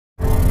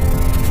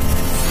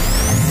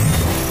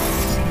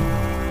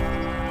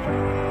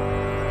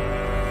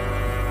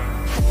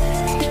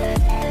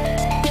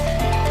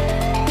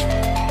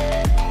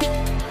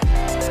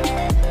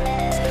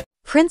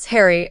Prince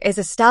Harry is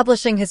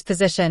establishing his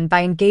position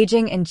by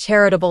engaging in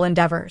charitable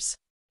endeavors.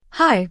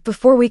 Hi,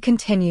 before we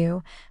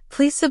continue,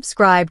 please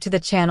subscribe to the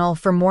channel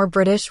for more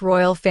British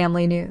royal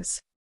family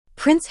news.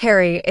 Prince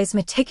Harry is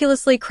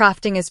meticulously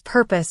crafting his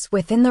purpose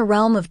within the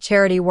realm of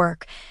charity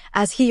work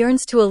as he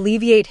yearns to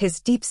alleviate his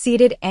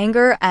deep-seated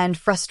anger and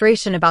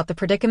frustration about the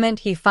predicament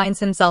he finds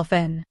himself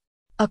in.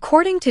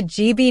 According to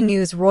GB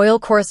News royal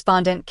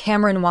correspondent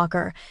Cameron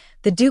Walker,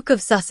 the Duke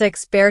of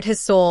Sussex bared his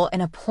soul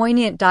in a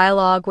poignant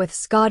dialogue with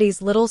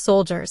Scotty's Little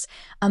Soldiers,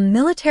 a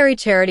military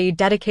charity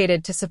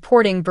dedicated to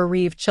supporting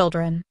bereaved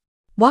children.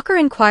 Walker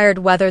inquired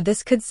whether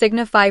this could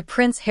signify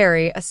Prince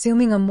Harry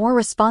assuming a more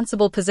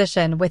responsible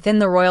position within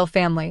the royal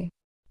family.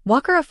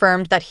 Walker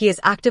affirmed that he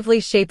is actively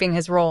shaping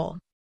his role.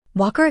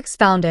 Walker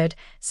expounded,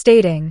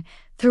 stating,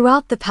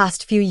 "Throughout the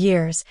past few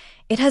years,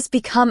 it has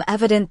become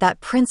evident that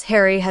Prince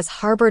Harry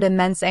has harbored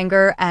immense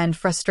anger and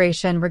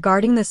frustration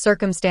regarding the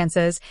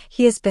circumstances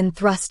he has been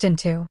thrust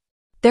into.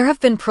 There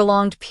have been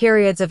prolonged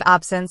periods of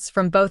absence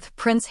from both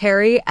Prince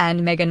Harry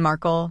and Meghan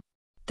Markle.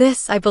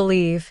 This, I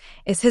believe,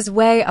 is his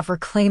way of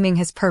reclaiming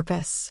his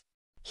purpose.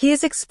 He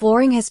is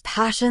exploring his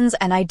passions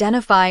and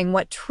identifying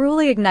what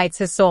truly ignites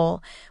his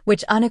soul,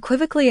 which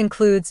unequivocally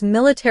includes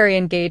military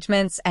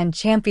engagements and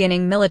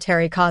championing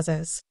military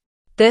causes.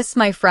 This,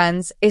 my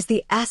friends, is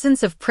the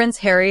essence of Prince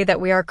Harry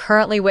that we are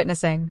currently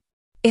witnessing.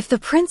 If the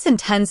prince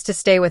intends to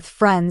stay with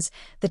friends,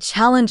 the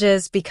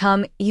challenges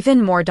become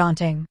even more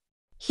daunting.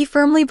 He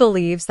firmly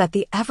believes that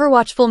the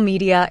ever-watchful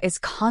media is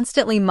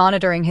constantly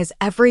monitoring his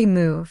every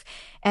move,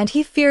 and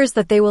he fears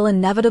that they will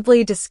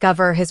inevitably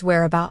discover his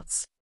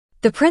whereabouts.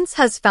 The prince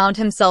has found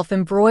himself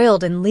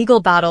embroiled in legal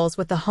battles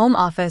with the Home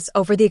Office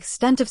over the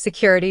extent of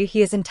security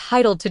he is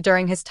entitled to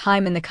during his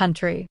time in the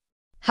country.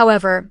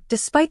 However,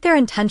 despite their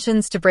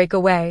intentions to break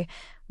away,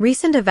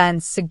 recent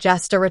events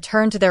suggest a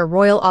return to their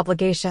royal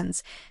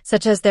obligations,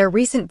 such as their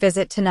recent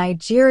visit to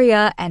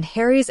Nigeria and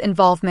Harry's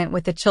involvement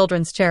with the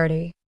children's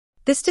charity.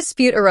 This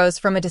dispute arose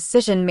from a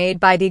decision made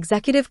by the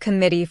Executive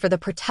Committee for the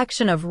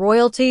Protection of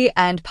Royalty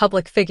and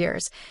Public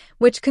Figures,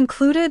 which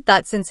concluded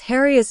that since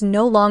Harry is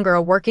no longer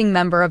a working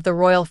member of the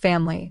royal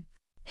family,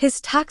 his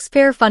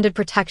taxpayer-funded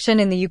protection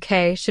in the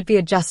UK should be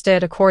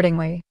adjusted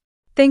accordingly.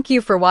 Thank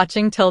you for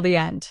watching till the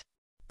end.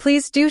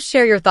 Please do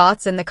share your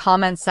thoughts in the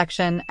comments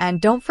section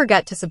and don't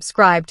forget to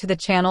subscribe to the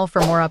channel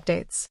for more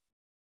updates.